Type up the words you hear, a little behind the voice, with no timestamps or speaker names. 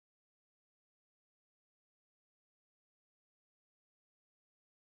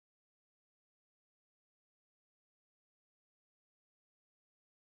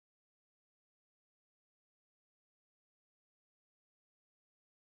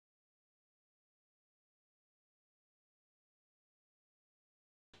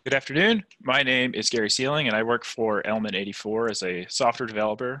Good afternoon. My name is Gary Sealing, and I work for Element 84 as a software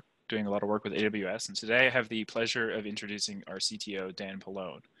developer doing a lot of work with AWS. And today I have the pleasure of introducing our CTO, Dan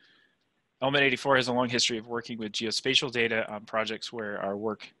Pilone. Element 84 has a long history of working with geospatial data on projects where our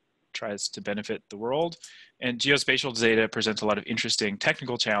work tries to benefit the world. And geospatial data presents a lot of interesting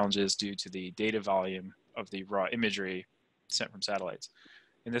technical challenges due to the data volume of the raw imagery sent from satellites.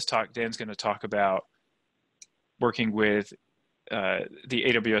 In this talk, Dan's going to talk about working with the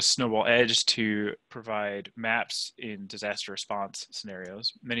AWS Snowball Edge to provide maps in disaster response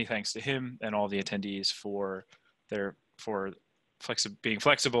scenarios. Many thanks to him and all the attendees for being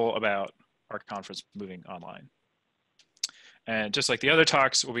flexible about our conference moving online. And just like the other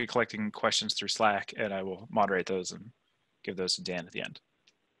talks, we'll be collecting questions through Slack, and I will moderate those and give those to Dan at the end.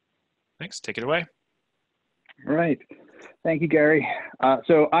 Thanks. Take it away. All right. Thank you, Gary.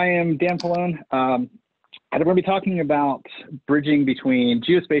 So I am Dan Pilone. And we're going to be talking about bridging between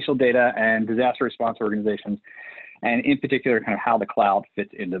geospatial data and disaster response organizations, and in particular, kind of how the cloud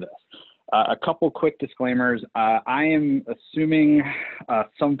fits into this. A couple quick disclaimers. I am assuming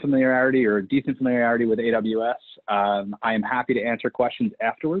some familiarity or decent familiarity with AWS. I am happy to answer questions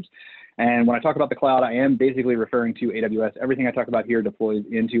afterwards. And when I talk about the cloud, I am basically referring to AWS. Everything I talk about here deploys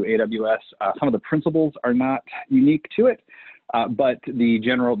into AWS. Some of the principles are not unique to it. But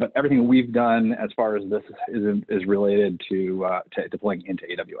everything we've done as far as this is related to deploying into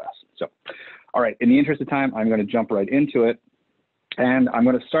AWS. So, all right, in the interest of time, I'm going to jump right into it. And I'm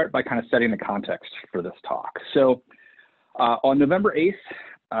going to start by kind of setting the context for this talk. So on November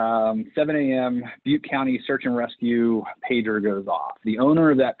 8th, 7 a.m., Butte County Search and Rescue pager goes off. The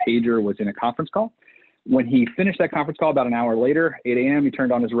owner of that pager was in a conference call. When he finished that conference call about an hour later, 8 a.m., he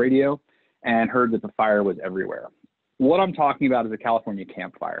turned on his radio and heard that the fire was everywhere. What I'm talking about is a California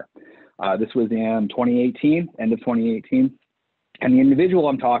Camp Fire. This was in 2018, end of 2018. And the individual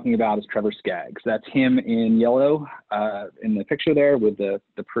I'm talking about is Trevor Skaggs. That's him in yellow in the picture there with the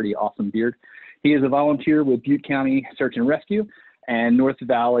pretty awesome beard. He is a volunteer with Butte County Search and Rescue and North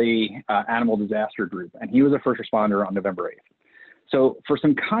Valley Animal Disaster Group. And he was a first responder on November 8th. So for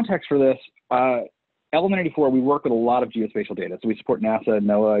some context for this, Element 84, we work with a lot of geospatial data. So we support NASA,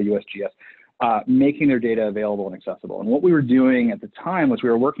 NOAA, USGS. Making their data available and accessible. And what we were doing at the time was we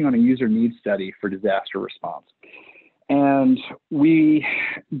were working on a user needs study for disaster response. And we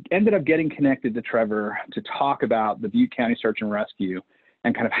ended up getting connected to Trevor to talk about the Butte County Search and Rescue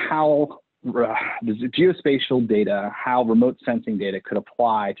and kind of how the geospatial data, how remote sensing data could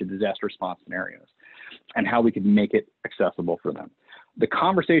apply to disaster response scenarios and how we could make it accessible for them. The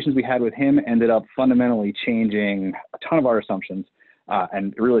conversations we had with him ended up fundamentally changing a ton of our assumptions.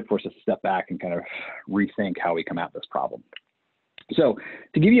 And it really forced us to step back and kind of rethink how we come at this problem. So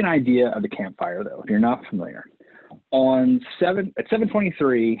to give you an idea of the campfire, though, if you're not familiar, at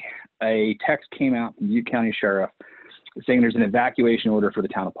 7:23, a text came out from the Butte County Sheriff saying there's an evacuation order for the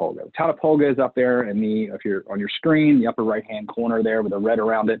town of Polga. The town of Polga is up there if you're on your screen, the upper right-hand corner there with a red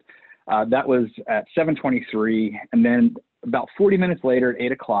around it. That was at 7:23, and then about 40 minutes later, at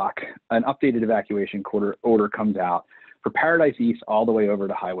 8 o'clock, an updated evacuation order comes out for Paradise East all the way over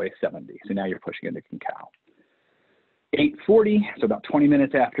to Highway 70. So now you're pushing into Concal. 8:40, so about 20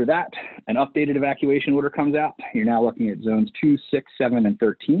 minutes after that, an updated evacuation order comes out. You're now looking at zones 2, 6, 7, and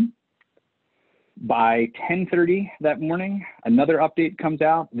 13. By 10:30 that morning, another update comes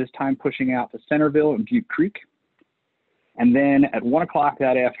out, this time pushing out to Centerville and Butte Creek. And then at 1 o'clock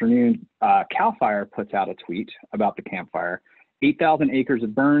that afternoon, CAL FIRE puts out a tweet about the campfire. 8,000 acres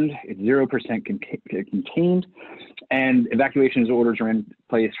have burned, it's 0% contained, and evacuation orders are in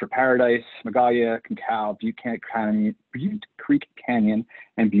place for Paradise, Magalia, Concal, Butte Creek Canyon,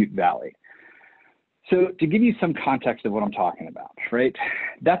 and Butte Valley. So to give you some context of what I'm talking about, right?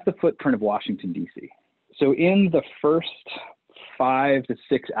 That's the footprint of Washington, D.C. So in the first 5 to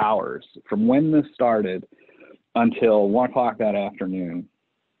 6 hours from when this started until 1 o'clock that afternoon,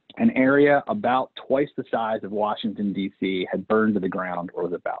 an area about twice the size of Washington, D.C. had burned to the ground or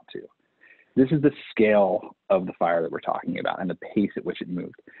was about to. This is the scale of the fire that we're talking about and the pace at which it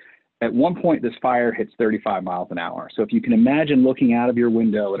moved. At one point, this fire hits 35 miles an hour. So if you can imagine looking out of your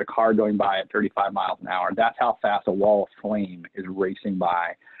window at a car going by at 35 miles an hour, that's how fast a wall of flame is racing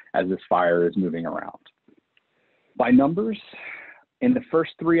by as this fire is moving around. By numbers, in the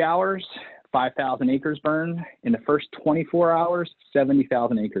first 3 hours, 5,000 acres burned. In the first 24 hours,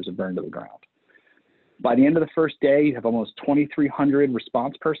 70,000 acres have burned to the ground. By the end of the first day, you have almost 2,300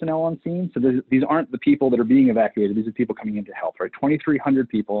 response personnel on scene. So these aren't the people that are being evacuated. These are people coming in to help, right? 2,300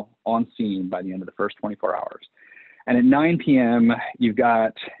 people on scene by the end of the first 24 hours. And at 9 p.m., you've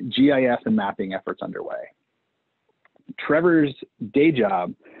got GIS and mapping efforts underway. Trevor's day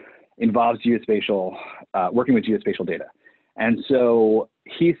job involves geospatial, working with geospatial data. And so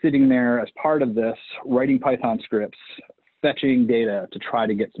he's sitting there as part of this, writing Python scripts, fetching data to try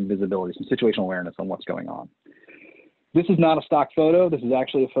to get some visibility, some situational awareness on what's going on. This is not a stock photo. This is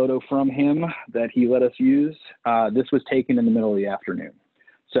actually a photo from him that he let us use. This was taken in the middle of the afternoon.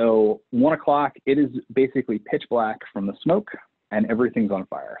 So 1 o'clock, it is basically pitch black from the smoke and everything's on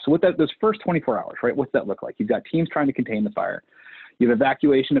fire. So what those first 24 hours, right, what's that look like? You've got teams trying to contain the fire. You have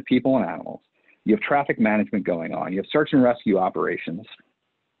evacuation of people and animals. You have traffic management going on. You have search and rescue operations.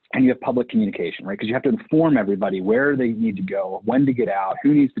 And you have public communication, right? Because you have to inform everybody where they need to go, when to get out,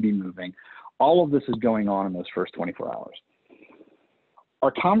 who needs to be moving. All of this is going on in those first 24 hours.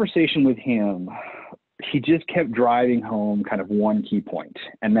 Our conversation with him, he just kept driving home kind of one key point.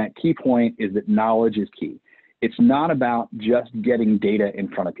 And that key point is that knowledge is key. It's not about just getting data in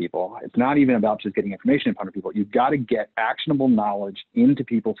front of people. It's not even about just getting information in front of people. You've got to get actionable knowledge into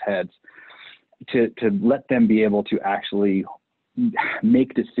people's heads to let them be able to actually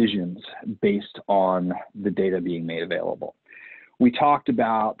make decisions based on the data being made available. We talked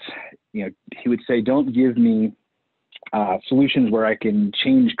about, he would say, don't give me solutions where I can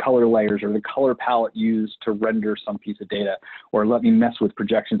change color layers or the color palette used to render some piece of data, or let me mess with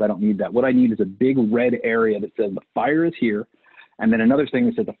projections. I don't need that. What I need is a big red area that says the fire is here, and then another thing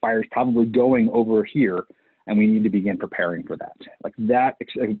that says the fire is probably going over here, and we need to begin preparing for that. Like that,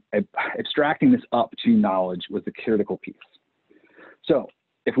 abstracting this up to knowledge was the critical piece. So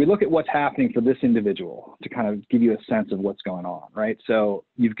if we look at what's happening for this individual to kind of give you a sense of what's going on, right? So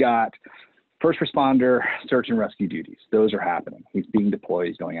you've got first responder, search and rescue duties. Those are happening. He's being deployed.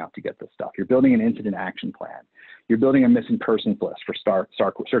 He's going out to get this stuff. You're building an incident action plan. You're building a missing persons list for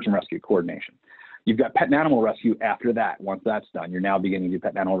search and rescue coordination. You've got pet and animal rescue after that. Once that's done, you're now beginning to do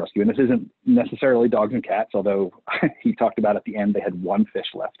pet and animal rescue. And this isn't necessarily dogs and cats, although he talked about at the end they had one fish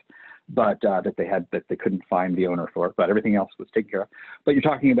left, but that they couldn't find the owner for, but everything else was taken care of. But you're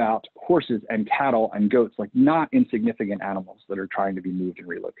talking about horses and cattle and goats, like not insignificant animals that are trying to be moved and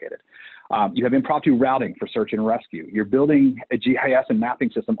relocated. You have impromptu routing for search and rescue. You're building a GIS and mapping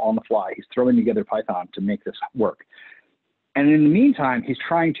system on the fly. He's throwing together Python to make this work. And in the meantime, he's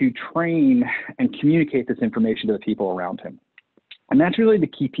trying to train and communicate this information to the people around him. And that's really the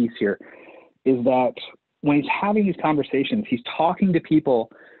key piece here, is that when he's having these conversations, he's talking to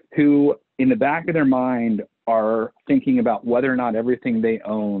people who in the back of their mind are thinking about whether or not everything they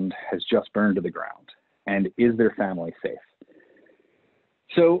owned has just burned to the ground, and is their family safe?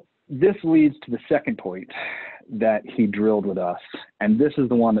 So this leads to the second point that he drilled with us, and this is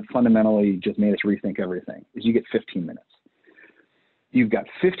the one that fundamentally just made us rethink everything, is you get 15 minutes. You've got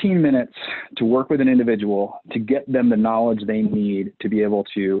 15 minutes to work with an individual to get them the knowledge they need to be able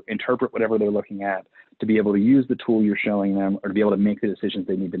to interpret whatever they're looking at, to be able to use the tool you're showing them, or to be able to make the decisions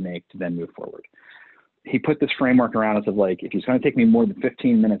they need to make to then move forward. He put this framework around us of like, if it's going to take me more than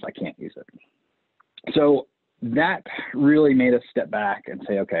 15 minutes, I can't use it. So that really made us step back and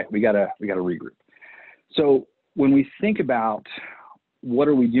say, okay, we gotta regroup. So when we think about what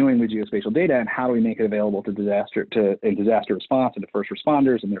are we doing with geospatial data and how do we make it available to disaster response and to first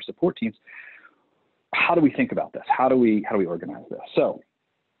responders and their support teams, how do we think about this? How do we organize this? So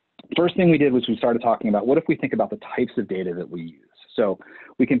first thing we did was we started talking about what if we think about the types of data that we use. So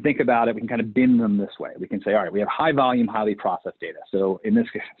we can think about it, we can kind of bin them this way. We can say, all right, we have high volume, highly processed data. So in this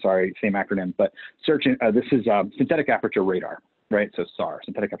case, sorry, same acronym, but this is synthetic aperture radar, right? So SAR,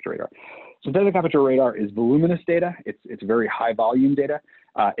 synthetic aperture radar. Synthetic aperture radar is voluminous data. It's very high volume data.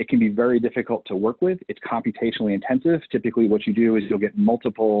 It can be very difficult to work with. It's computationally intensive. Typically what you do is you'll get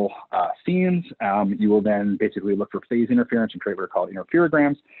multiple scenes. You will then basically look for phase interference and create what are called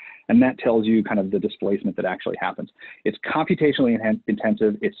interferograms. And that tells you kind of the displacement that actually happens. It's computationally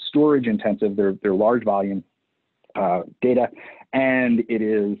intensive. It's storage intensive. They're large volume data. And it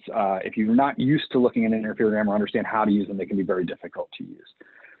is, if you're not used to looking at an interferogram or understand how to use them, they can be very difficult to use.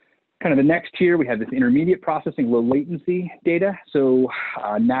 Kind of the next tier, we have this intermediate processing, low latency data. So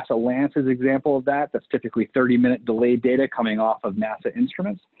NASA Lance's example of that. That's typically 30-minute delayed data coming off of NASA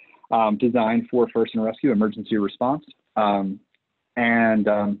instruments designed for first and rescue emergency response.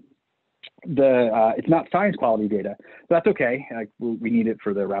 It's not science quality data, but that's okay. We need it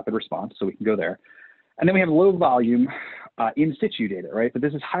for the rapid response, so we can go there. And then we have low volume in situ data, right? But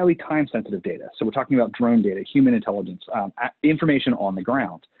this is highly time sensitive data. So we're talking about drone data, human intelligence, information on the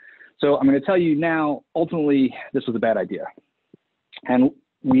ground. So I'm going to tell you now, ultimately, this was a bad idea. And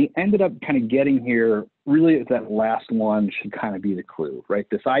we ended up kind of getting here, really that last one should kind of be the clue, right?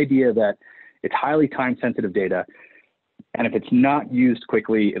 This idea that it's highly time sensitive data, and if it's not used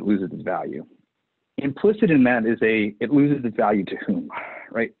quickly, it loses its value. Implicit in that is it loses its value to whom,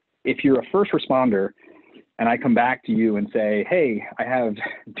 right? if you're a first responder and I come back to you and say, hey, I have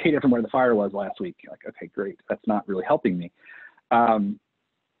data from where the fire was last week, you're like, okay, great, that's not really helping me.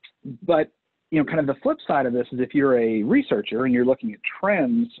 But kind of the flip side of this is if you're a researcher and you're looking at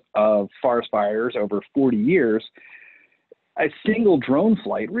trends of forest fires over 40 years, a single drone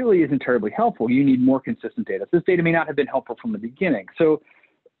flight really isn't terribly helpful. You need more consistent data. This data may not have been helpful from the beginning. So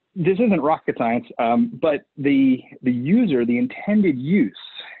this isn't rocket science, but the user, the intended use,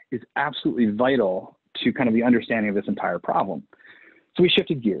 is absolutely vital to kind of the understanding of this entire problem. So we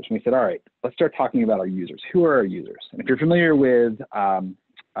shifted gears and we said, all right, let's start talking about our users. Who are our users? And if you're familiar with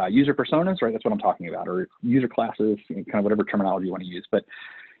user personas, right, that's what I'm talking about, or user classes, kind of whatever terminology you want to use. But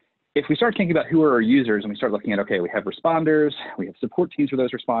if we start thinking about who are our users and we start looking at, okay, we have responders, we have support teams for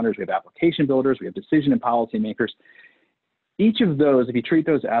those responders, we have application builders, we have decision and policy makers. Each of those, if you treat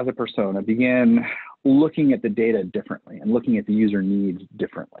those as a persona, begin looking at the data differently and looking at the user needs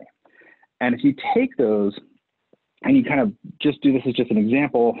differently. And if you take those and you kind of just do this as just an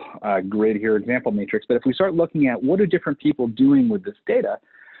example grid here, example matrix, but if we start looking at what are different people doing with this data,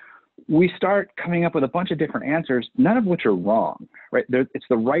 we start coming up with a bunch of different answers, none of which are wrong, right? It's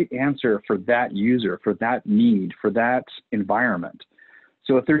the right answer for that user, for that need, for that environment.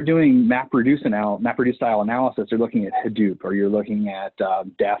 So if they're doing MapReduce style analysis, they're looking at Hadoop, or you're looking at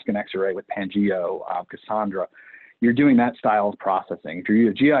Dask and Xarray with Pangeo, Cassandra. You're doing that style of processing. If you're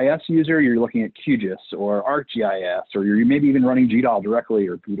a GIS user, you're looking at QGIS or ArcGIS, or you're maybe even running GDAL directly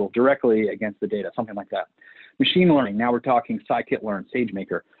or Boodle directly against the data, something like that. Machine learning, now we're talking scikit-learn,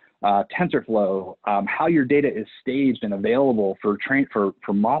 SageMaker, TensorFlow. How your data is staged and available for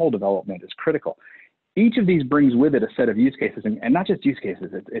model development is critical. Each of these brings with it a set of use cases, and not just use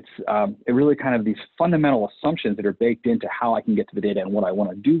cases. It really kind of these fundamental assumptions that are baked into how I can get to the data and what I want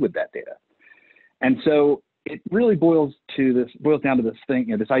to do with that data. And so it really boils down to this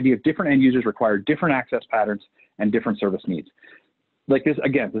thing, this idea of different end users require different access patterns and different service needs. Like this,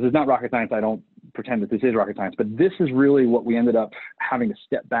 again, this is not rocket science. I don't pretend that this is rocket science, but this is really what we ended up having to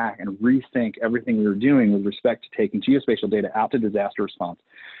step back and rethink everything we were doing with respect to taking geospatial data out to disaster response.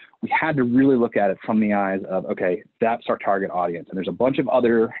 We had to really look at it from the eyes of, okay, that's our target audience. And there's a bunch of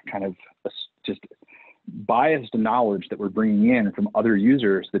other kind of just biased knowledge that we're bringing in from other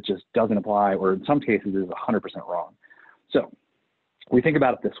users that just doesn't apply, or in some cases is 100% wrong. So we think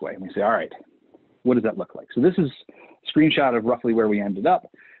about it this way and we say, all right, what does that look like? So this is a screenshot of roughly where we ended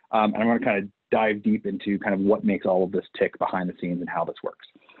up. And I'm going to kind of dive deep into kind of what makes all of this tick behind the scenes and how this works.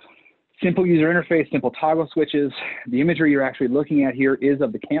 Simple user interface, simple toggle switches. The imagery you're actually looking at here is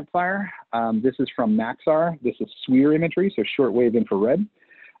of the campfire. This is from Maxar. This is SWIR imagery, so shortwave infrared.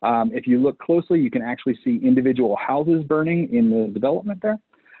 If you look closely, you can actually see individual houses burning in the development there.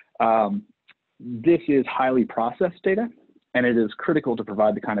 This is highly processed data, and it is critical to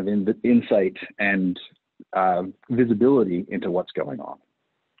provide the kind of insight and visibility into what's going on.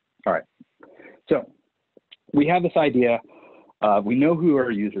 All right, so we have this idea. We know who our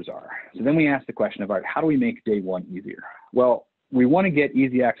users are. So then we ask the question of, all right, how do we make day one easier? Well, we want to get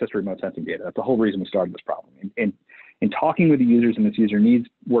easy access to remote sensing data. That's the whole reason we started this problem. In talking with the users in this user needs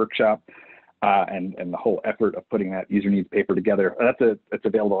workshop and the whole effort of putting that user needs paper together, that's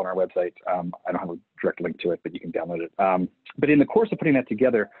available on our website. I don't have a direct link to it, but you can download it. But in the course of putting that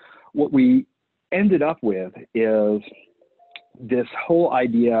together, what we ended up with is this whole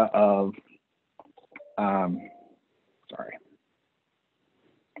idea of,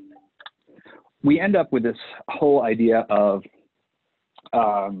 we end up with this whole idea of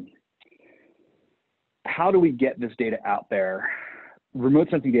how do we get this data out there? Remote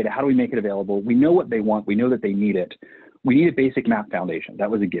sensing data, how do we make it available? We know what they want. We know that they need it. We need a basic map foundation. That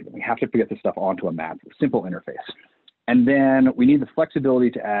was a given. We have to get this stuff onto a map, simple interface. And then we need the flexibility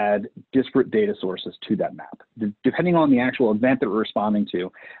to add disparate data sources to that map. Depending on the actual event that we're responding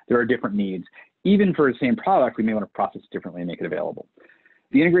to, there are different needs. Even for the same product, we may want to process it differently and make it available.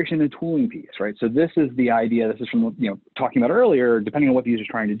 The integration and tooling piece, right? So this is the idea, this is from, talking about earlier, depending on what the user is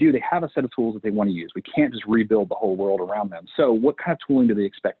trying to do, they have a set of tools that they want to use. We can't just rebuild the whole world around them. So what kind of tooling do they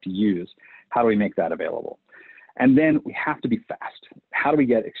expect to use? How do we make that available? And then we have to be fast. How do we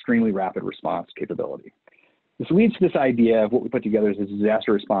get extremely rapid response capability? This leads to this idea of what we put together as a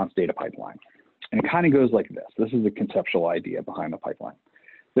disaster response data pipeline. And it kind of goes like this. This is the conceptual idea behind the pipeline.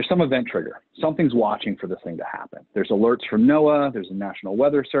 There's some event trigger. Something's watching for this thing to happen. There's alerts from NOAA. There's a National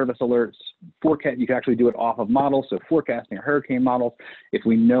Weather Service alerts. Forecast, you can actually do it off of models. So forecasting a hurricane model. If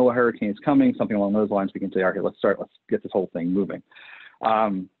we know a hurricane is coming, something along those lines, we can say, okay, let's get this whole thing moving.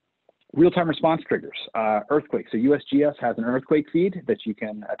 Real-time response triggers, earthquakes. So USGS has an earthquake feed that you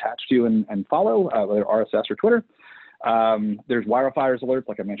can attach to and follow, whether RSS or Twitter. There's wildfires alerts,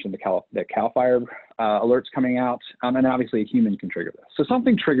 like I mentioned, the Cal Fire alerts coming out, and obviously a human can trigger this. So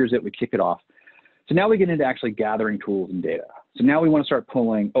something triggers it, we kick it off. So now we get into actually gathering tools and data. So now we want to start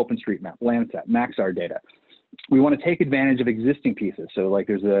pulling OpenStreetMap, Landsat, Maxar data. We want to take advantage of existing pieces. So like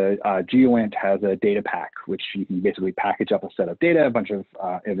there's GeoInt has a data pack, which you can basically package up a set of data, a bunch of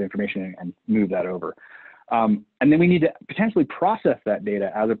information, and move that over. And then we need to potentially process that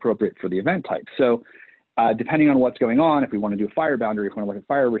data as appropriate for the event type. So depending on what's going on, if we want to do a fire boundary, if we want to look at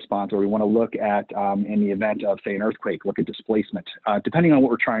fire response, or we want to look at, in the event of, say, an earthquake, look at displacement. Depending on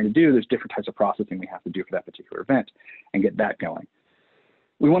what we're trying to do, there's different types of processing we have to do for that particular event and get that going.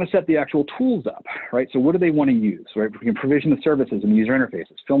 We want to set the actual tools up, right? So what do they want to use, right? We can provision the services and user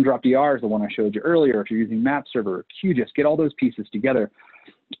interfaces. FilmDrop.dr is the one I showed you earlier. If you're using Map Server, QGIS, get all those pieces together.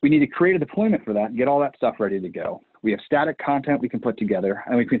 We need to create a deployment for that and get all that stuff ready to go. We have static content we can put together,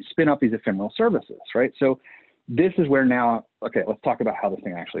 and we can spin up these ephemeral services, right? So this is where now, okay, let's talk about how this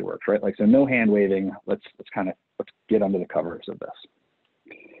thing actually works, right? Like, so no hand waving. Let's get under the covers of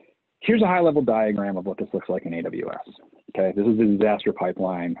this. Here's a high-level diagram of what this looks like in AWS. Okay, this is the disaster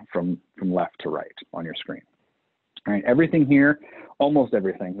pipeline from left to right on your screen. All right, everything here, almost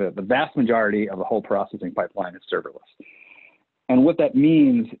everything, the vast majority of the whole processing pipeline is serverless. And what that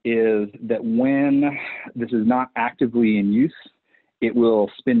means is that when this is not actively in use, it will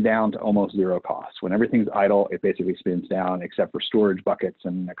spin down to almost zero cost. When everything's idle, it basically spins down, except for storage buckets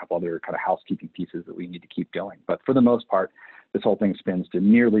and a couple other kind of housekeeping pieces that we need to keep going. But for the most part, this whole thing spins to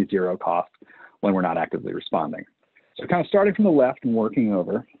nearly zero cost when we're not actively responding. So kind of starting from the left and working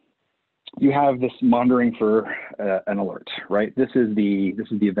over, you have this monitoring for an alert, right? This is the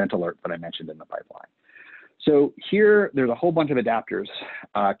event alert that I mentioned in the pipeline. So here, there's a whole bunch of adapters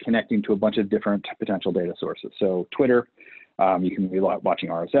connecting to a bunch of different potential data sources. So Twitter, you can be watching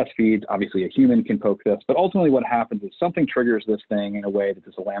RSS feeds. Obviously, a human can poke this, but ultimately what happens is something triggers this thing in a way that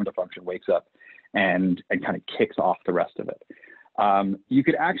this Lambda function wakes up and kind of kicks off the rest of it. You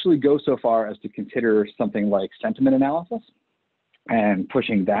could actually go so far as to consider something like sentiment analysis and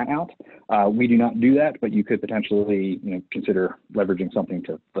pushing that out. We do not do that, but you could potentially consider leveraging something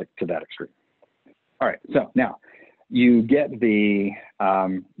to that extreme. All right, so now you get the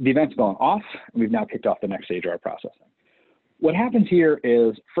event's going off, and we've now kicked off the next stage of our processing. What happens here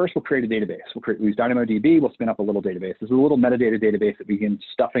is first we'll create a database. We'll use DynamoDB, we'll spin up a little database. This is a little metadata database that begins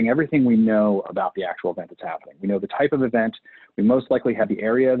stuffing everything we know about the actual event that's happening. We know the type of event, we most likely have the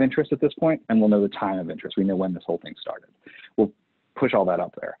area of interest at this point, and we'll know the time of interest. We know when this whole thing started. We'll push all that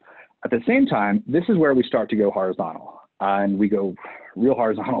up there. At the same time, this is where we start to go horizontal, and we go real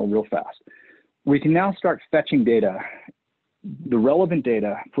horizontal real fast. We can now start fetching data, the relevant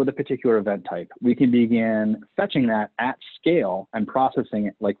data for the particular event type. We can begin fetching that at scale and processing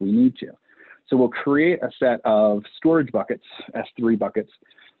it like we need to. So we'll create a set of storage buckets, S3 buckets,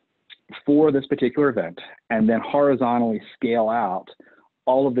 for this particular event, and then horizontally scale out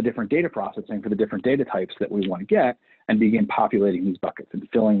all of the different data processing for the different data types that we want to get, and begin populating these buckets and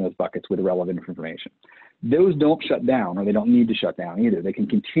filling those buckets with relevant information. Those don't shut down, or they don't need to shut down either. They can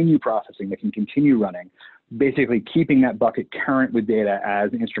continue processing, they can continue running, basically keeping that bucket current with data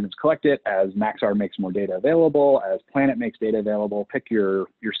as instruments collect it, as Maxar makes more data available, as Planet makes data available, pick your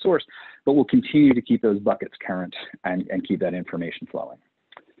source, but we'll continue to keep those buckets current and keep that information flowing.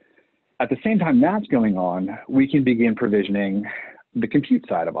 At the same time that's going on, we can begin provisioning the compute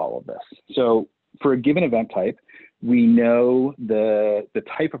side of all of this. So for a given event type, we know the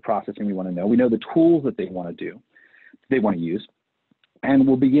type of processing we want to know. We know the tools that they want to use, and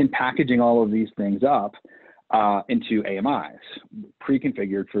we'll begin packaging all of these things up into AMIs,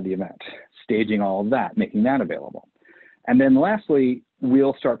 pre-configured for the event, staging all of that, making that available. And then lastly,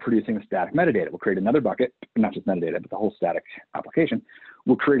 we'll start producing the static metadata. We'll create another bucket, not just metadata, but the whole static application.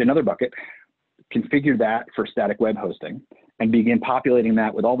 We'll create another bucket, configure that for static web hosting, and begin populating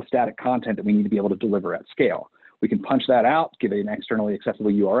that with all the static content that we need to be able to deliver at scale. We can punch that out, give it an externally accessible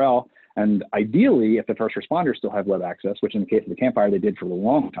URL, and ideally, if the first responders still have web access, which in the case of the campfire, they did for a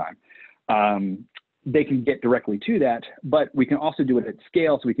long time, they can get directly to that, but we can also do it at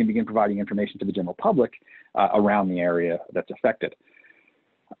scale so we can begin providing information to the general public around the area that's affected.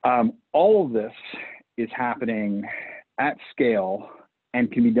 All of this is happening at scale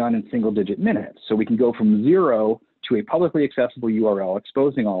and can be done in single-digit minutes. So we can go from 0 to a publicly accessible URL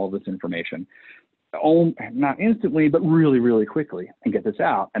exposing all of this information, not instantly, but really, really quickly, and get this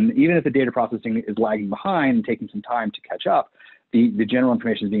out. And even if the data processing is lagging behind and taking some time to catch up, the general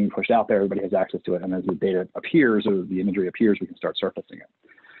information is being pushed out there, everybody has access to it, and as the data appears or the imagery appears, we can start surfacing it.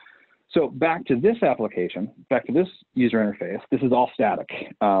 So back to this application, back to this user interface, this is all static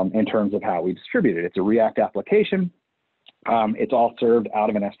in terms of how we distribute it. It's a React application. It's all served out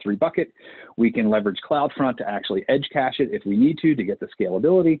of an S3 bucket. We can leverage CloudFront to actually edge cache it if we need to get the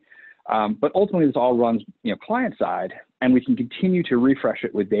scalability. But ultimately, this all runs client side, and we can continue to refresh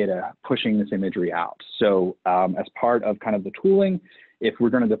it with data, pushing this imagery out. So as part of kind of the tooling, if we're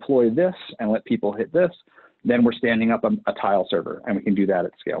going to deploy this and let people hit this, then we're standing up a tile server, and we can do that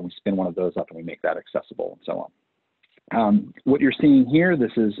at scale. We spin one of those up, and we make that accessible, and so on. What you're seeing here,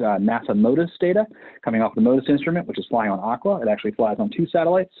 this is NASA MODIS data coming off the MODIS instrument, which is flying on Aqua. It actually flies on 2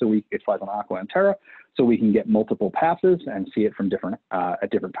 satellites, so it flies on Aqua and Terra, so we can get multiple passes and see it from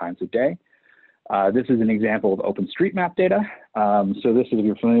at different times of day. This is an example of OpenStreetMap data. So this is, if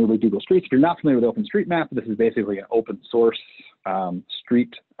you're familiar with Google Streets. If you're not familiar with OpenStreetMap, this is basically an open source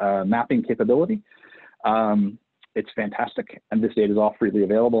street mapping capability. It's fantastic, and this data is all freely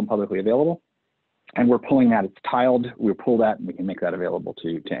available and publicly available. And we're pulling that, it's tiled, we'll pull that, and we can make that available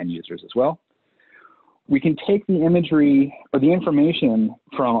to end users as well. We can take the imagery or the information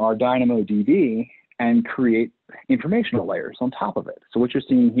from our DynamoDB and create informational layers on top of it. So what you're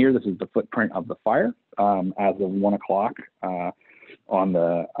seeing here, this is the footprint of the fire as of 1 o'clock on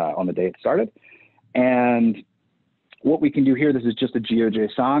the day it started. And what we can do here, this is just a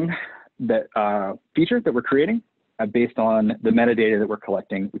GeoJSON feature that we're creating. Based on the metadata that we're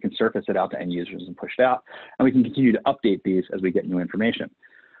collecting, we can surface it out to end users and push it out, and we can continue to update these as we get new information.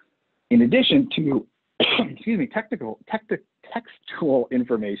 In addition to, excuse me, textual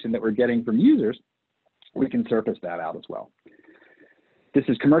information that we're getting from users, we can surface that out as well. This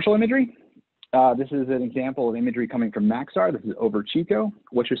is commercial imagery. This is an example of imagery coming from Maxar. This is over Chico.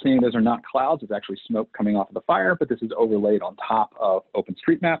 What you're seeing, those are not clouds. It's actually smoke coming off of the fire, but this is overlaid on top of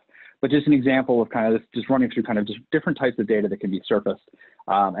OpenStreetMap. But just an example of kind of just running through kind of just different types of data that can be surfaced.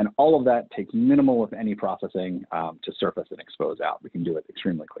 And all of that takes minimal, if any, processing to surface and expose out. We can do it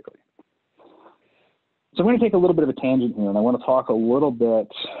extremely quickly. So I'm going to take a little bit of a tangent here, and I want to talk a little bit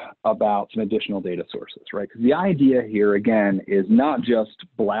about some additional data sources, right? Because the idea here, again, is not just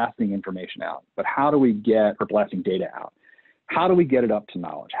blasting information out, but how do we get, or blasting data out, how do we get it up to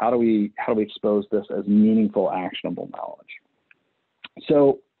knowledge? How do we expose this as meaningful, actionable knowledge?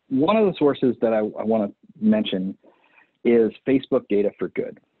 So one of the sources that I want to mention is Facebook Data for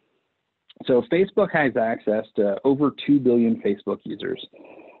Good. So Facebook has access to over 2 billion Facebook users.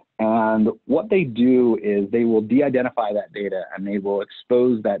 And what they do is they will de-identify that data, and they will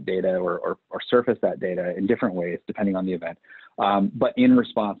expose that data or surface that data in different ways, depending on the event, but in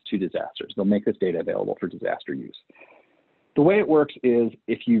response to disasters. They'll make this data available for disaster use. The way it works is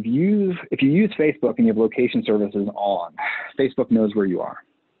if you use Facebook and you have location services on, Facebook knows where you are.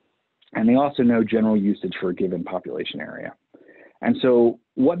 And they also know general usage for a given population area. And so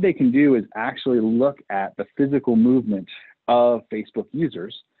what they can do is actually look at the physical movement of Facebook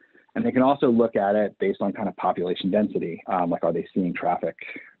users, and they can also look at it based on kind of population density, like are they seeing traffic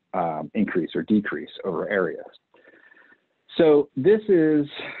increase or decrease over areas. So this is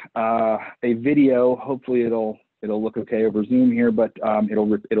a video. Hopefully it'll look okay over Zoom here, but it'll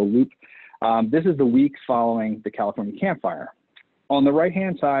loop. This is the week following the California Camp Fire. On the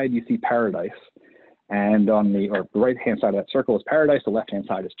right-hand side, you see Paradise, and the right-hand side of that circle is Paradise, the left-hand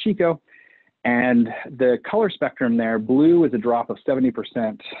side is Chico, and the color spectrum there, blue is a drop of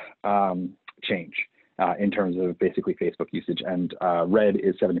 70% change in terms of basically Facebook usage, and red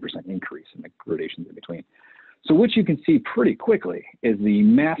is 70% increase in the gradations in between. So what you can see pretty quickly is the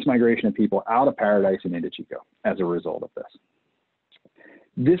mass migration of people out of Paradise and into Chico as a result of this.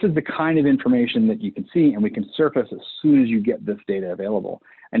 This is the kind of information that you can see, and we can surface as soon as you get this data available.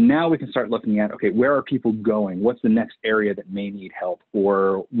 And now we can start looking at, okay, where are people going? What's the next area that may need help?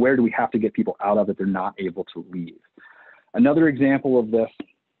 Or where do we have to get people out of that they're not able to leave? Another example of this,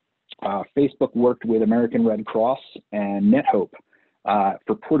 Facebook worked with American Red Cross and NetHope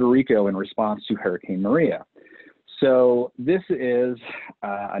for Puerto Rico in response to Hurricane Maria. So this is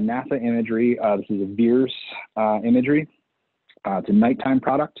a NASA imagery. This is a VIIRS imagery. It's a nighttime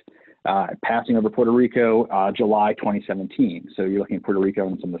product passing over Puerto Rico, July 2017. So you're looking at Puerto Rico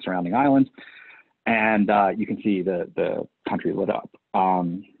and some of the surrounding islands, and you can see the country lit up.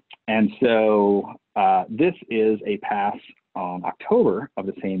 And so this is a pass on October of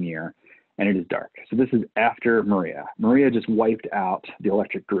the same year, and it is dark. So this is after Maria. Maria just wiped out the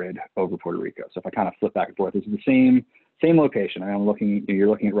electric grid over Puerto Rico. So if I kind of flip back and forth, this is the same location. You're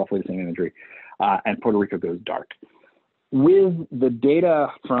looking at roughly the same imagery, and Puerto Rico goes dark. With the data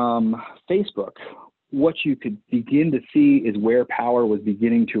from Facebook, what you could begin to see is where power was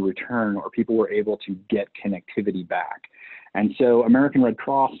beginning to return, or people were able to get connectivity back. And so American Red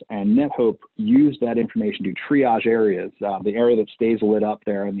Cross and NetHope used that information to triage areas. The area that stays lit up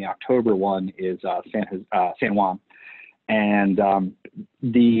there in the October one is San Juan. And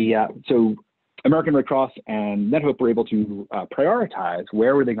so American Red Cross and NetHope were able to prioritize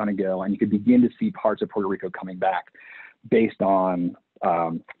where were they going to go, and you could begin to see parts of Puerto Rico coming back based on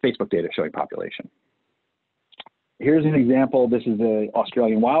Facebook data showing population. Here's an example. This is the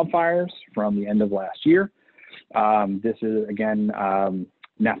Australian wildfires from the end of last year. This is, again,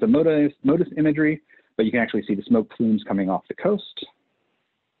 NASA MODIS imagery, but you can actually see the smoke plumes coming off the coast.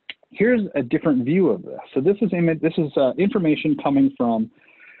 Here's a different view of this. So this is information coming from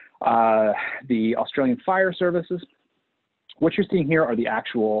the Australian Fire Services. What you're seeing here are the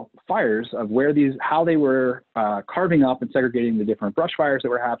actual fires of where how they were carving up and segregating the different brush fires that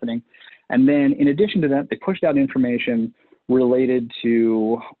were happening. And then in addition to that, they pushed out information related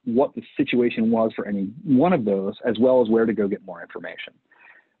to what the situation was for any one of those, as well as where to go get more information.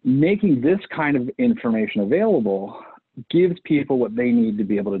 Making this kind of information available gives people what they need to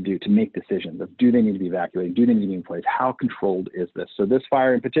be able to do to make decisions of, do they need to be evacuated? Do they need to be in place? How controlled is this? So this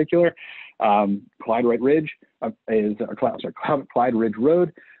fire in particular, Clyde Ridge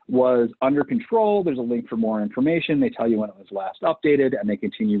Road was under control. There's a link for more information. They tell you when it was last updated, and they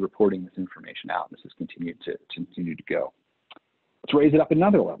continue reporting this information out. This has continued to go. Let's raise it up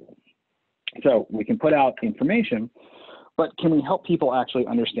another level. So we can put out information, but can we help people actually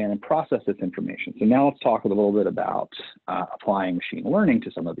understand and process this information? So now let's talk a little bit about applying machine learning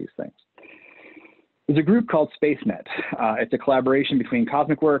to some of these things. There's a group called SpaceNet. It's a collaboration between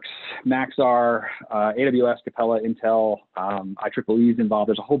CosmicWorks, Maxar, AWS, Capella, Intel, IEEE is involved.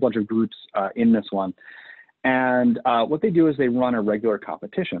 There's a whole bunch of groups in this one. And what they do is they run a regular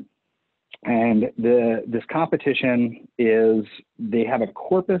competition. And this competition is, they have a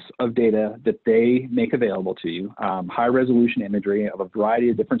corpus of data that they make available to you, high resolution imagery of a variety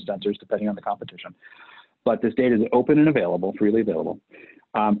of different sensors depending on the competition. But this data is open and available, freely available.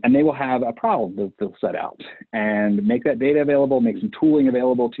 And they will have a problem that they'll set out and make that data available, make some tooling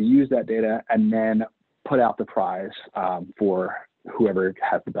available to use that data, and then put out the prize for whoever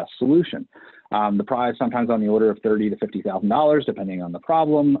has the best solution. The prize sometimes on the order of $30,000 to $50,000, depending on the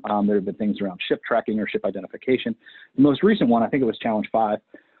problem. There have been things around ship tracking or ship identification. The most recent one, I think it was Challenge 5,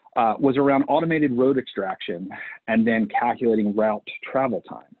 was around automated road extraction and then calculating route travel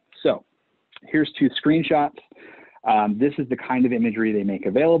time. So here's two screenshots. This is the kind of imagery they make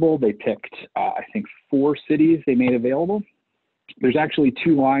available. They picked, I think, 4 cities they made available. There's actually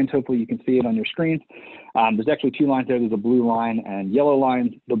 2 lines. Hopefully you can see it on your screen. There's actually 2 lines there. There's a blue line and yellow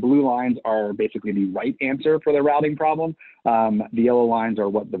lines. The blue lines are basically the right answer for the routing problem. The yellow lines are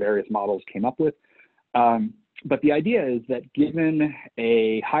what the various models came up with. But the idea is that given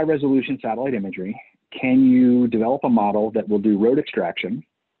a high resolution satellite imagery, can you develop a model that will do road extraction?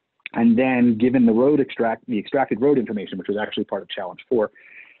 And then given the extracted road information, which was actually part of Challenge 4,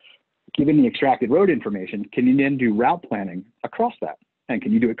 given the extracted road information, can you then do route planning across that? And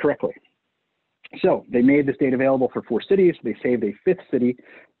can you do it correctly? So they made this data available for 4 cities. They saved a 5th city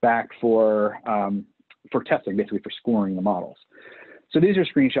back for testing, basically for scoring the models. So these are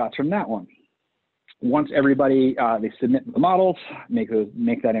screenshots from that one. Once everybody, they submit the models, make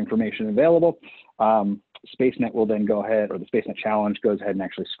that information available, SpaceNet will then go ahead, or the SpaceNet Challenge goes ahead and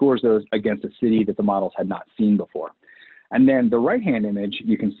actually scores those against a city that the models had not seen before. And then the right-hand image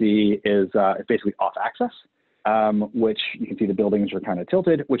you can see is basically off-axis, which you can see the buildings are kind of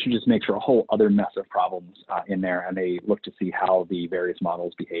tilted, which just makes for a whole other mess of problems in there. And they look to see how the various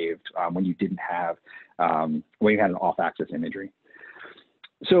models behaved when you didn't have, when you had an off-axis imagery.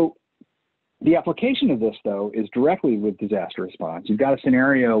 So the application of this, though, is directly with disaster response. You've got a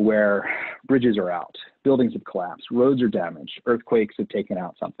scenario where bridges are out, buildings have collapsed, roads are damaged, earthquakes have taken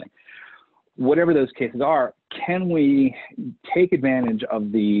out something. Whatever those cases are, can we take advantage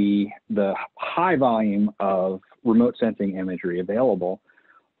of the high volume of remote sensing imagery available,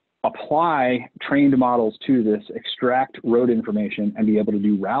 apply trained models to this, extract road information, and be able to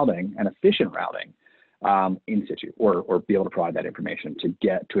do routing and efficient routing in situ, or be able to provide that information to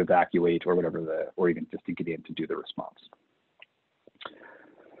get to evacuate or whatever or even just to get in to do the response.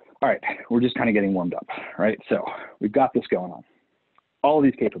 All right, we're just kind of getting warmed up, right? So we've got this going on, all of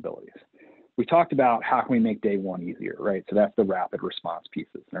these capabilities. We talked about how can we make day 1 easier, right? So that's the rapid response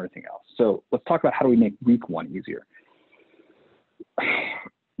pieces and everything else. So let's talk about how do we make week 1 easier.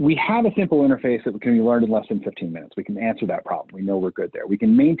 We have a simple interface that can be learned in less than 15 minutes. We can answer that problem. We know we're good there. We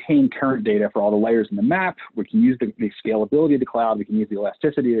can maintain current data for all the layers in the map. We can use the scalability of the cloud. We can use the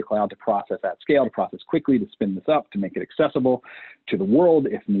elasticity of the cloud to process at scale, to process quickly, to spin this up, to make it accessible to the world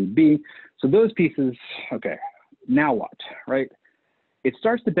if need be. So those pieces, okay, now what, right? It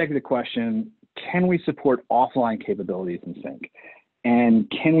starts to beg the question, can we support offline capabilities in sync?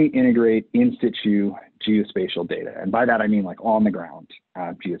 And can we integrate in situ geospatial data. And by that, I mean like on the ground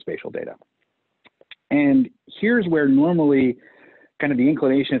geospatial data. And here's where normally kind of the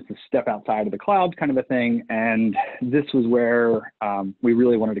inclination is to step outside of the cloud kind of a thing. And this was where we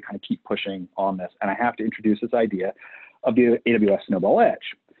really wanted to kind of keep pushing on this. And I have to introduce this idea of the AWS Snowball Edge.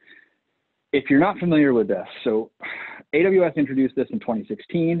 If you're not familiar with this, so AWS introduced this in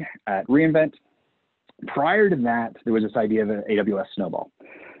 2016 at reInvent. Prior to that, there was this idea of an AWS Snowball.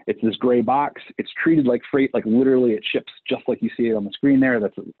 It's this gray box. It's treated like freight, like literally it ships just like you see it on the screen there.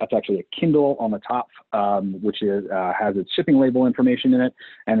 That's actually a Kindle on the top, which has its shipping label information in it.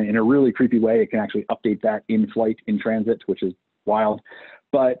 And in a really creepy way, it can actually update that in flight, in transit, which is wild.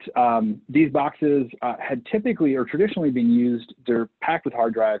 But these boxes had typically or traditionally been used, they're packed with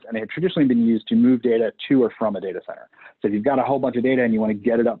hard drives, and they had traditionally been used to move data to or from a data center. So if you've got a whole bunch of data and you want to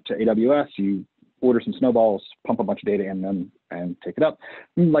get it up to AWS, you order some snowballs, pump a bunch of data in them, and take it up.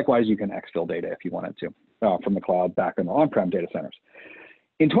 And likewise, you can exfil data if you wanted to from the cloud back in the on-prem data centers.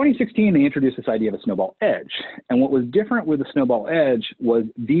 In 2016, they introduced this idea of a Snowball Edge. And what was different with the Snowball Edge was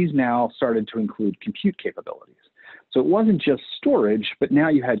these now started to include compute capabilities. So it wasn't just storage, but now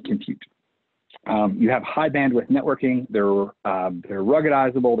you had compute. You have high bandwidth networking. They're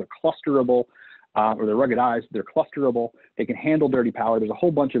ruggedizable, they're clusterable, or they're ruggedized, they're clusterable, they can handle dirty power. There's a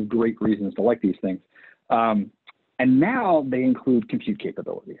whole bunch of great reasons to like these things. And now they include compute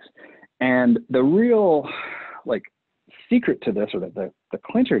capabilities. And the real secret to this, or the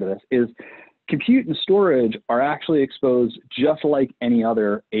clincher to this, is compute and storage are actually exposed just like any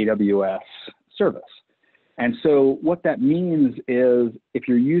other AWS service. And so what that means is if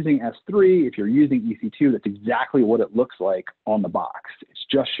you're using S3, if you're using EC2, that's exactly what it looks like on the box. It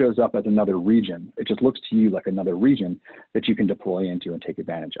just shows up as another region. It just looks to you like another region that you can deploy into and take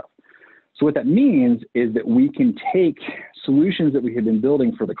advantage of. So what that means is that we can take solutions that we have been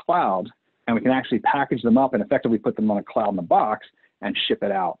building for the cloud, and we can actually package them up and effectively put them on a cloud in the box and ship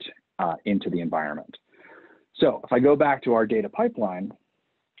it out into the environment. So if I go back to our data pipeline,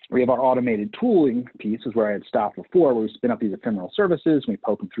 we have our automated tooling piece, is where I had stopped before, where we spin up these ephemeral services, and we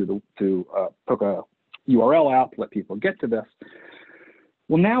poke them poke a URL out to let people get to this.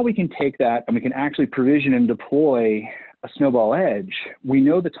 Well, now we can take that and we can actually provision and deploy a Snowball Edge. We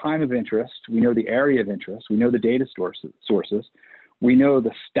know the time of interest, we know the area of interest, we know the data sources, we know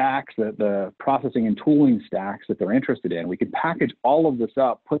the stacks, the processing and tooling stacks that they're interested in. We can package all of this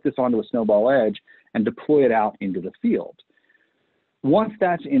up, put this onto a Snowball Edge, and deploy it out into the field. Once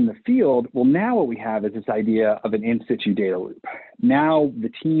that's in the field, well, now what we have is this idea of an in-situ data loop. Now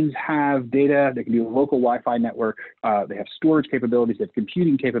the teams have data, they can do a local Wi-Fi network, they have storage capabilities, they have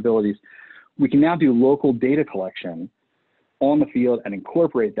computing capabilities. We can now do local data collection on the field and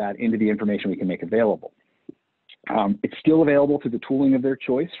incorporate that into the information we can make available. It's still available through the tooling of their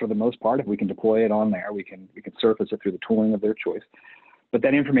choice for the most part. If we can deploy it on there, we can surface it through the tooling of their choice. But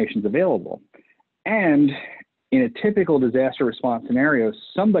that information is available. And in a typical disaster response scenario,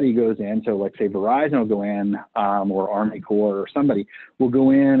 somebody goes in, so like say Verizon will go in, or Army Corps or somebody will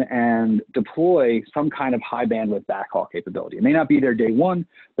go in and deploy some kind of high bandwidth backhaul capability. It may not be there day one,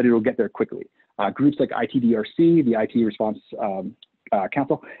 but it will get there quickly. Groups like ITDRC, the IT Response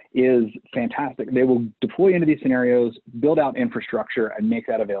Council, is fantastic. They will deploy into these scenarios, build out infrastructure, and make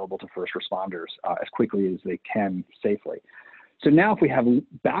that available to first responders as quickly as they can safely. So now if we have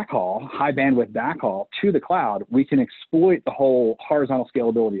backhaul, high bandwidth backhaul to the cloud, we can exploit the whole horizontal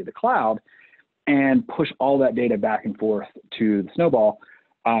scalability of the cloud and push all that data back and forth to the Snowball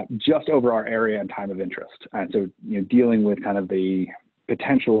just over our area and time of interest. And so, dealing with kind of the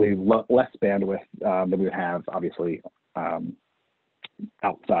potentially less bandwidth that we would have, obviously,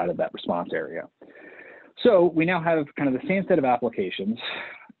 outside of that response area. So we now have kind of the same set of applications,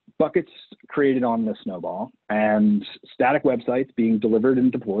 buckets created on the Snowball, and static websites being delivered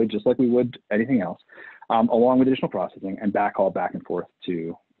and deployed just like we would anything else, along with additional processing and backhaul back and forth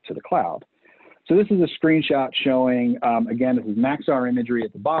to the cloud. So this is a screenshot showing, again, this is Maxar imagery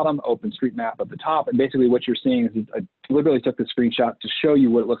at the bottom, OpenStreetMap at the top, and basically what you're seeing is I deliberately took the screenshot to show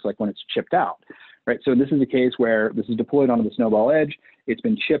you what it looks like when it's chipped out. Right, so this is a case where this is deployed onto the Snowball Edge. It's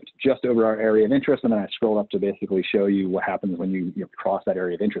been chipped just over our area of interest, and then I scroll up to basically show you what happens when you cross that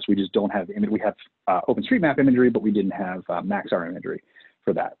area of interest. We just don't have we have OpenStreetMap imagery, but we didn't have Maxar imagery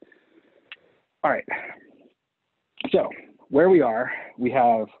for that. All right, so where we are, we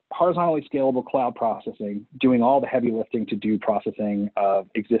have horizontally scalable cloud processing doing all the heavy lifting to do processing of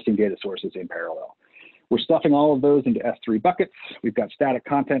existing data sources in parallel. We're stuffing all of those into S3 buckets. We've got static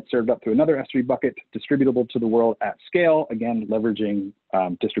content served up through another S3 bucket, distributable to the world at scale, again, leveraging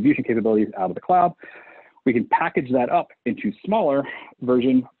distribution capabilities out of the cloud. We can package that up into smaller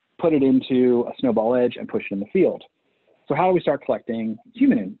version, put it into a snowball edge, and push it in the field. So how do we start collecting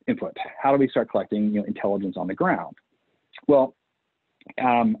human input? How do we start collecting intelligence on the ground? Well,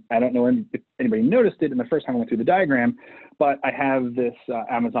 I don't know if anybody noticed it in the first time I went through the diagram, but I have this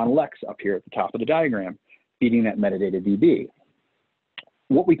Amazon Lex up here at the top of the diagram, feeding that metadata DB.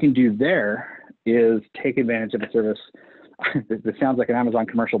 What we can do there is take advantage of a service. This sounds like an Amazon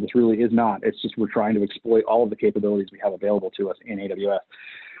commercial. This really is not. It's just we're trying to exploit all of the capabilities we have available to us in AWS.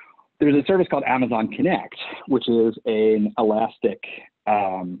 There's a service called Amazon Connect, which is an elastic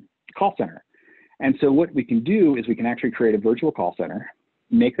call center. And so what we can do is we can actually create a virtual call center,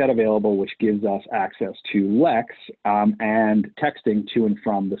 make that available, which gives us access to Lex and texting to and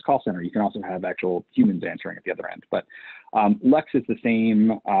from this call center. You can also have actual humans answering at the other end. But Lex is the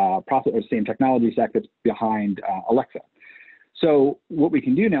same process or same technology stack that's behind Alexa. So what we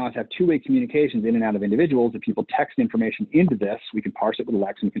can do now is have two-way communications in and out of individuals. If people text information into this, we can parse it with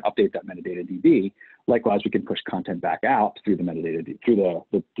Lex and we can update that metadata DB. Likewise, we can push content back out through the metadata, through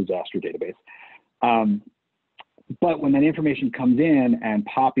the disaster database. But when that information comes in and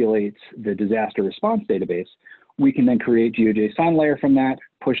populates the disaster response database, we can then create GeoJSON layer from that,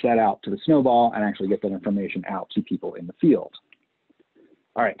 push that out to the snowball, and actually get that information out to people in the field.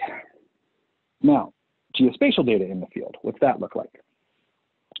 All right. Now, geospatial data in the field. What's that look like?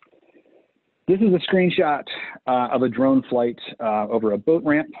 This is a screenshot of a drone flight over a boat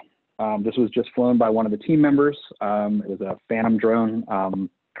ramp. This was just flown by one of the team members. It was a Phantom drone,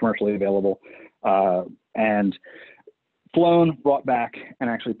 commercially available, and flown, brought back, and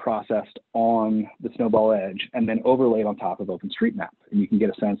actually processed on the snowball edge, and then overlaid on top of OpenStreetMap. And you can get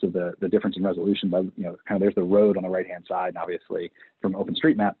a sense of the difference in resolution by, kind of there's the road on the right-hand side, obviously, from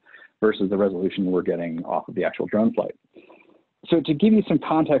OpenStreetMap versus the resolution we're getting off of the actual drone flight. So to give you some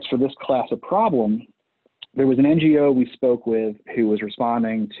context for this class of problem, there was an NGO we spoke with who was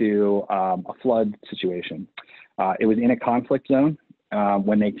responding to a flood situation. It was in a conflict zone.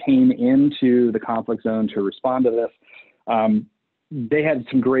 When they came into the conflict zone to respond to this, they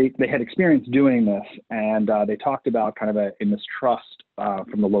had experience doing this, and they talked about kind of a mistrust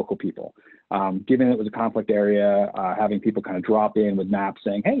from the local people. Given it was a conflict area, having people kind of drop in with maps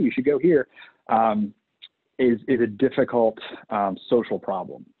saying, hey, you should go here, is a difficult social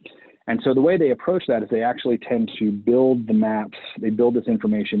problem. And so the way they approach that is they actually tend to build the maps, they build this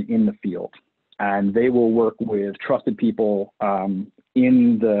information in the field, and they will work with trusted people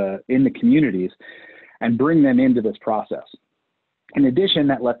in the communities and bring them into this process. In addition,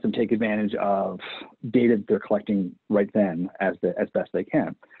 that lets them take advantage of data that they're collecting right then as best they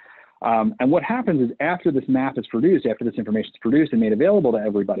can. And what happens is after this map is produced, after this information is produced and made available to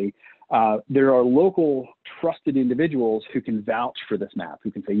everybody, there are local trusted individuals who can vouch for this map,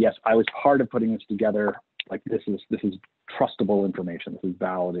 who can say, yes, I was part of putting this together. Like this is trustable information. This is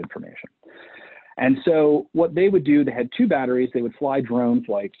valid information. And so what they would do, they had two batteries. They would fly drone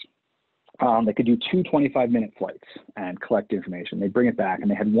flights. They could do two 25-minute flights and collect information. They'd bring it back,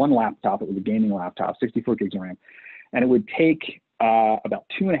 and they had one laptop. It was a gaming laptop, 64 gigs of RAM. And it would take about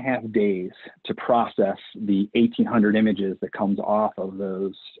 2.5 days to process the 1,800 images that comes off of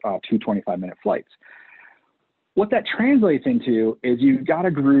those two 25-minute flights. What that translates into is you've got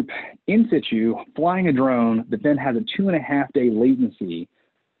a group in situ flying a drone that then has a 2.5-day latency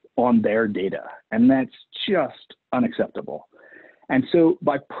on their data, and that's just unacceptable. And so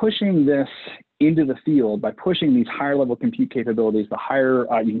by pushing this into the field, by pushing these higher level compute capabilities, the higher,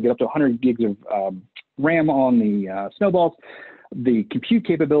 you can get up to 100 gigs of RAM on the snowballs, the compute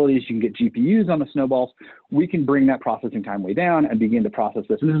capabilities, you can get GPUs on the snowballs, we can bring that processing time way down and begin to process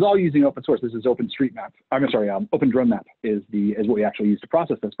this. And this is all using open source. This is OpenStreetMap. I'm sorry, OpenDroneMap is what we actually use to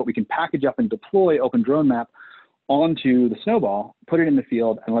process this, but we can package up and deploy OpenDroneMap onto the snowball, put it in the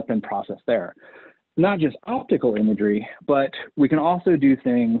field, and let them process there. Not just optical imagery, but we can also do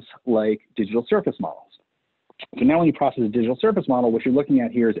things like digital surface models. So now when you process a digital surface model, what you're looking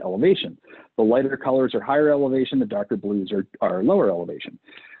at here is elevation. The lighter colors are higher elevation, the darker blues are lower elevation.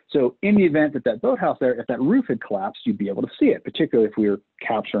 So in the event that that boathouse there, if that roof had collapsed, you'd be able to see it, particularly if we were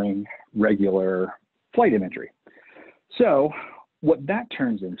capturing regular flight imagery. So what that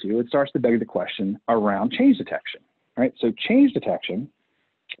turns into, it starts to beg the question around change detection, right? So change detection,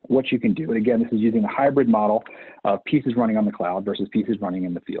 what you can do, and again, this is using a hybrid model of pieces running on the cloud versus pieces running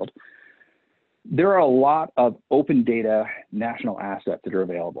in the field. There are a lot of open data national assets that are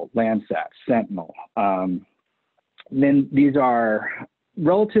available, Landsat, Sentinel. Then these are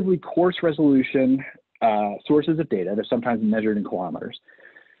relatively coarse resolution sources of data. They're sometimes measured in kilometers,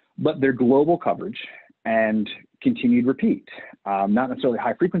 but they're global coverage and continued repeat. Not necessarily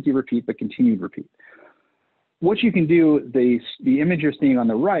high frequency repeat, but continued repeat. what you can do, the image you're seeing on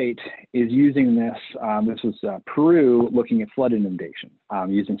the right is using this. This was Peru looking at flood inundation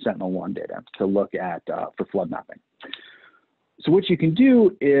using Sentinel-1 data to look at for flood mapping. So what you can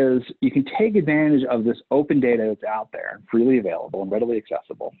do is you can take advantage of this open data that's out there, freely available and readily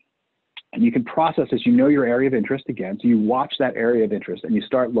accessible. And you can process as you know your area of interest again. So you watch that area of interest and you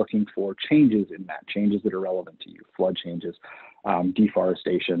start looking for changes in that, changes that are relevant to you, flood changes,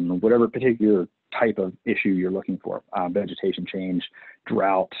 deforestation, whatever particular type of issue you're looking for, vegetation change,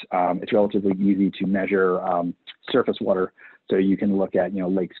 drought. It's relatively easy to measure surface water. So you can look at,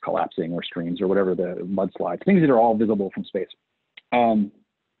 lakes collapsing or streams or whatever, the mudslides, things that are all visible from space.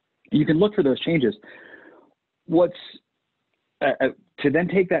 You can look for those changes. To then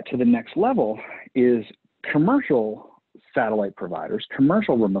take that to the next level is commercial satellite providers,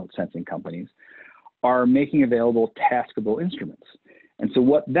 commercial remote sensing companies are making available taskable instruments. And so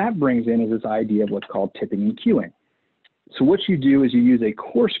what that brings in is this idea of what's called tipping and queuing. So what you do is you use a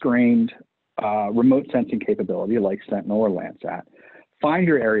coarse-grained remote sensing capability like Sentinel or Landsat, find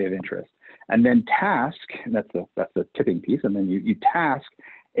your area of interest, and then task, and that's the tipping piece, and then you task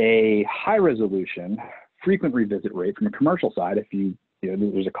a high-resolution, frequent revisit rate from a commercial side. If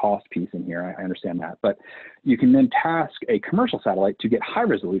there's a cost piece in here, I understand that, but you can then task a commercial satellite to get high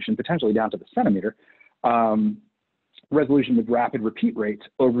resolution, potentially down to the centimeter, resolution with rapid repeat rates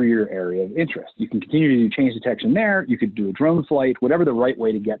over your area of interest. You can continue to do change detection there. You could do a drone flight, whatever the right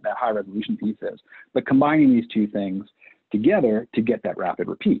way to get that high resolution piece is, but combining these two things together to get that rapid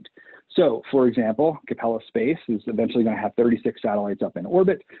repeat. So, for example, Capella Space is eventually going to have 36 satellites up in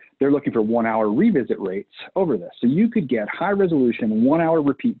orbit. They're looking for 1 hour revisit rates over this. So you could get high resolution 1 hour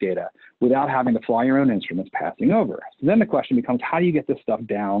repeat data without having to fly your own instruments passing over. So then the question becomes, how do you get this stuff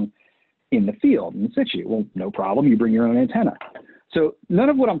down in the field, in situ? Well, no problem, you bring your own antenna. So none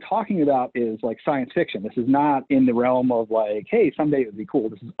of what I'm talking about is like science fiction. This is not in the realm of like, hey, someday it would be cool.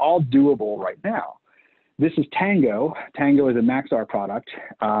 This is all doable right now. This is Tango. Tango is a Maxar product.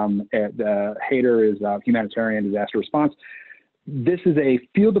 The Hader is humanitarian disaster response. This is a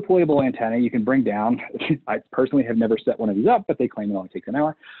field deployable antenna you can bring down. I personally have never set one of these up, but they claim it only takes an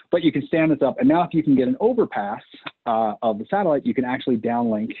hour. But you can stand this up. And now if you can get an overpass of the satellite, you can actually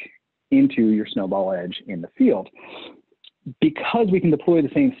downlink into your snowball edge in the field. Because we can deploy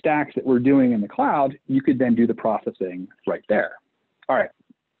the same stacks that we're doing in the cloud, you could then do the processing right there. All right.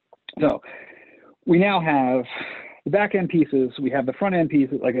 So we now have the back-end pieces, we have the front-end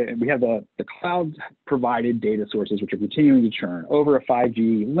pieces, we have the cloud-provided data sources, which are continuing to churn over a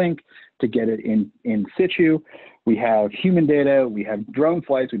 5G link to get it in situ. We have human data, we have drone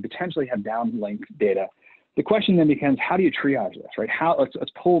flights, we potentially have downlink data. The question then becomes, how do you triage this, right?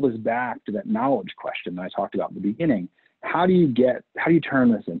 Let's pull this back to that knowledge question that I talked about in the beginning. How do you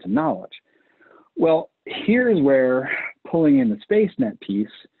turn this into knowledge? Well, here's where pulling in the SpaceNet piece,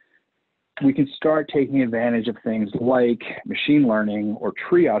 we can start taking advantage of things like machine learning or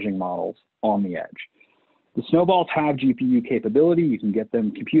triaging models on the edge. The snowballs have GPU capability. You can get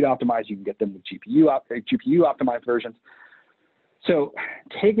them compute optimized. You can get them with GPU optimized versions. So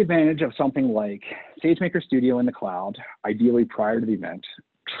take advantage of something like SageMaker Studio in the cloud, ideally prior to the event,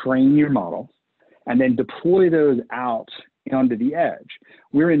 train your models, and then deploy those out onto the edge.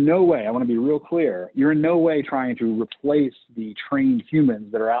 We're in no way, I want to be real clear, you're in no way trying to replace the trained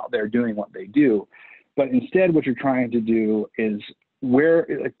humans that are out there doing what they do, but instead what you're trying to do is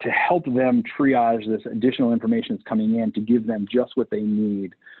to help them triage this additional information that's coming in to give them just what they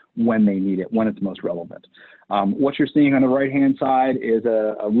need when they need it, when it's most relevant. What you're seeing on the right-hand side is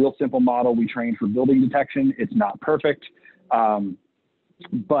a real simple model we trained for building detection. It's not perfect.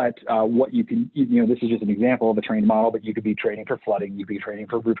 But what you can, this is just an example of a trained model, but you could be training for flooding, you could be training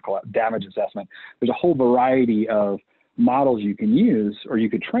for roof damage assessment. There's a whole variety of models you can use or you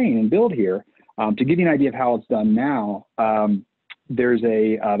could train and build here. To give you an idea of how it's done now, there's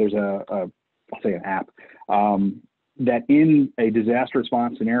I'll say an app that in a disaster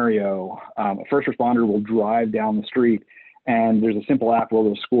response scenario, a first responder will drive down the street and there's a simple app where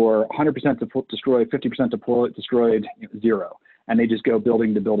they'll score 100% destroyed, 50% destroyed, 0. And they just go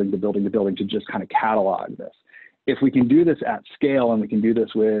building to building to building to building to just kind of catalog this. If we can do this at scale and we can do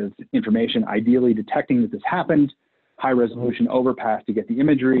this with information, ideally detecting that this happened, high resolution overpass to get the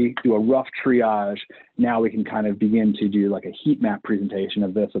imagery, do a rough triage, now we can kind of begin to do like a heat map presentation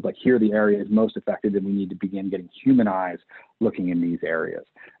of this, of like, here are the areas most affected and we need to begin getting human eyes looking in these areas.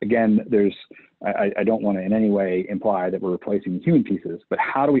 Again, I don't want to in any way imply that we're replacing the human pieces, but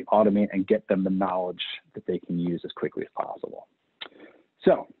how do we automate and get them the knowledge that they can use as quickly as possible?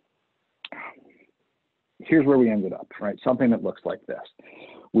 So here's where we ended up, right? Something that looks like this.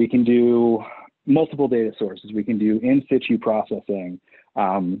 We can do multiple data sources. We can do in-situ processing.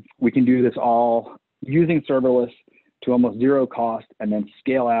 We can do this all using serverless to almost zero cost, and then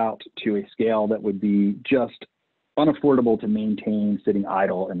scale out to a scale that would be just unaffordable to maintain sitting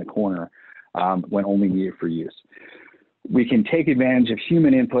idle in the corner when only needed for use. We can take advantage of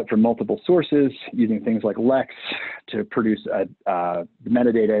human input from multiple sources using things like Lex to produce the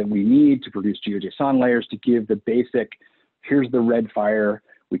metadata we need to produce GeoJSON layers to give the basic, here's the red fire.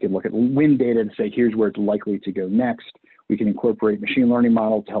 We can look at wind data to say, here's where it's likely to go next. We can incorporate machine learning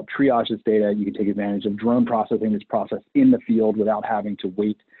models to help triage this data. You can take advantage of drone processing that's processed in the field without having to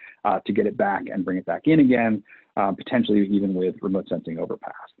wait to get it back and bring it back in again, potentially even with remote sensing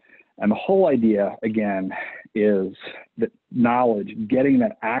overpass. And the whole idea, again, is that knowledge, getting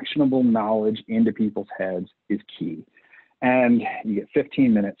that actionable knowledge into people's heads is key. And you get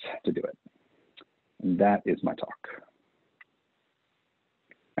 15 minutes to do it. And that is my talk.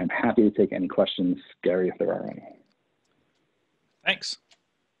 I'm happy to take any questions, Gary, if there are any. Thanks.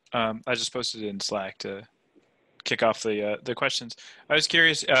 I just posted it in Slack to kick off the questions. I was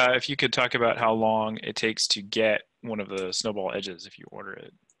curious if you could talk about how long it takes to get one of the snowball edges if you order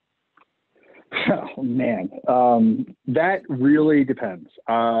it. Oh, man, that really depends.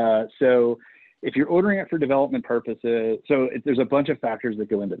 So if you're ordering it for development purposes, there's a bunch of factors that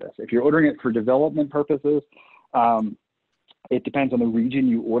go into this. If you're ordering it for development purposes, it depends on the region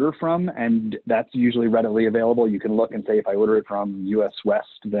you order from, and that's usually readily available. You can look and say, if I order it from US West,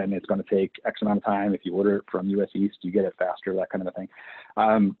 then it's going to take X amount of time. If you order it from US East, you get it faster, that kind of a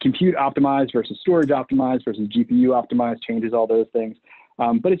thing. Compute optimized versus storage optimized versus GPU optimized changes all those things.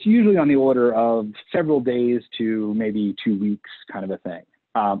 But it's usually on the order of several days to maybe 2 weeks kind of a thing.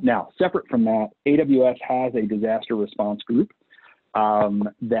 Now, separate from that, AWS has a disaster response group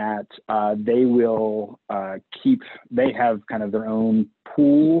that they will they have kind of their own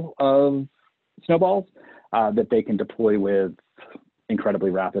pool of snowballs that they can deploy with incredibly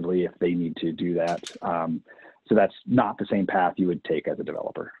rapidly if they need to do that. So that's not the same path you would take as a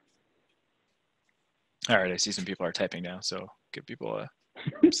developer. All right, I see some people are typing now, so give people a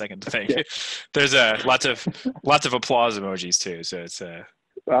second to think. Yeah. There's lots of applause emojis too, so it's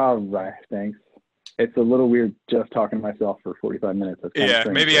all right, thanks. It's a little weird just talking to myself for 45 minutes. Yeah,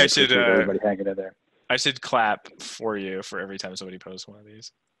 maybe I should everybody hanging in there. I should clap for you for every time somebody posts one of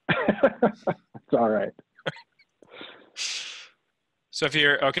these. It's all right. So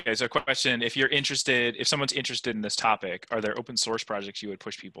question, if someone's interested in this topic, are there open source projects you would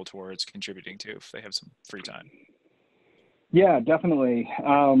push people towards contributing to if they have some free time? Yeah, definitely.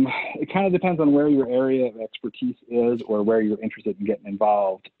 It kind of depends on where your area of expertise is or where you're interested in getting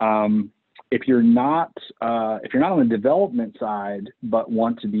involved. If you're not on the development side but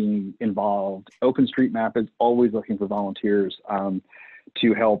want to be involved, OpenStreetMap is always looking for volunteers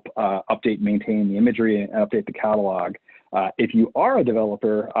to help update, maintain the imagery, and update the catalog. If you are a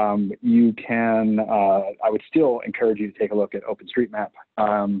developer, you can. I would still encourage you to take a look at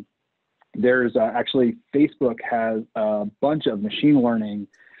OpenStreetMap. There's actually, Facebook has a bunch of machine learning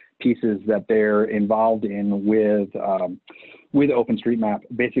pieces that they're involved in with OpenStreetMap,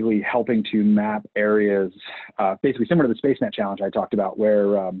 basically helping to map areas, basically similar to the SpaceNet challenge I talked about, where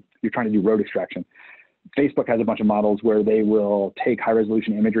you're trying to do road extraction. Facebook has a bunch of models where they will take high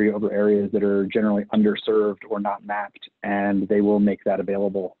resolution imagery over areas that are generally underserved or not mapped, and they will make that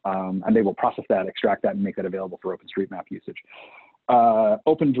available, and they will process that, extract that, and make that available for OpenStreetMap usage.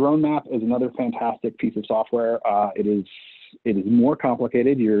 Open Drone Map is another fantastic piece of software. It is more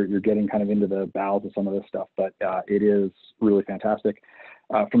complicated. You're getting kind of into the bowels of some of this stuff, but it is really fantastic.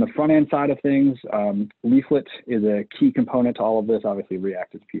 From the front end side of things, Leaflet is a key component to all of this. Obviously,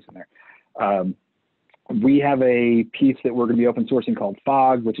 React is a piece in there. We have a piece that we're going to be open sourcing called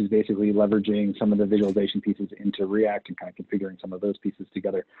Fog, which is basically leveraging some of the visualization pieces into React and kind of configuring some of those pieces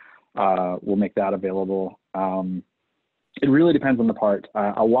together. We'll make that available. It really depends on the part.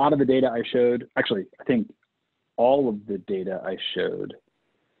 A lot of the data I showed, actually, I think all of the data I showed,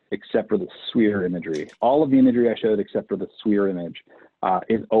 except for the sphere imagery, all of the imagery I showed except for the sphere image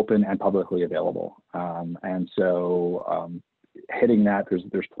is open and publicly available. And so hitting that,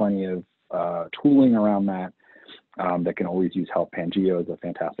 there's plenty of tooling around that that can always use help. Pangeo is a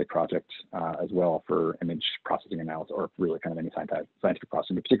fantastic project as well for image processing analysis, or really kind of any scientific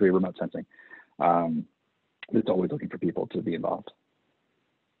processing, but particularly remote sensing. It's always looking for people to be involved.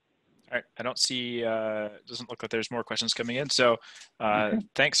 All right, I don't see, doesn't look like there's more questions coming in. So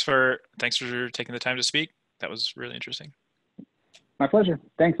thanks for taking the time to speak. That was really interesting. My pleasure.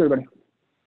 Thanks, everybody.